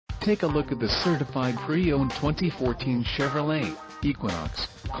Take a look at the certified pre-owned 2014 Chevrolet Equinox.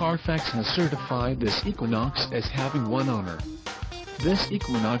 Carfax has certified this Equinox as having one owner. This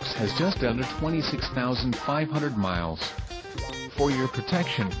Equinox has just under 26,500 miles. For your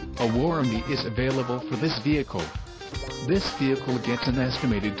protection, a warranty is available for this vehicle. This vehicle gets an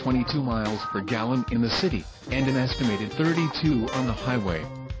estimated 22 miles per gallon in the city, and an estimated 32 on the highway.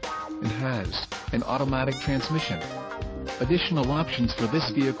 It has an automatic transmission. Additional options for this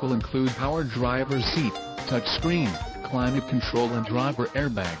vehicle include power driver's seat, touchscreen, climate control and driver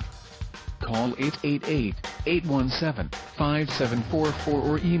airbag. Call 888-817-5744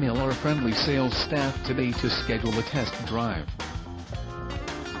 or email our friendly sales staff today to schedule a test drive.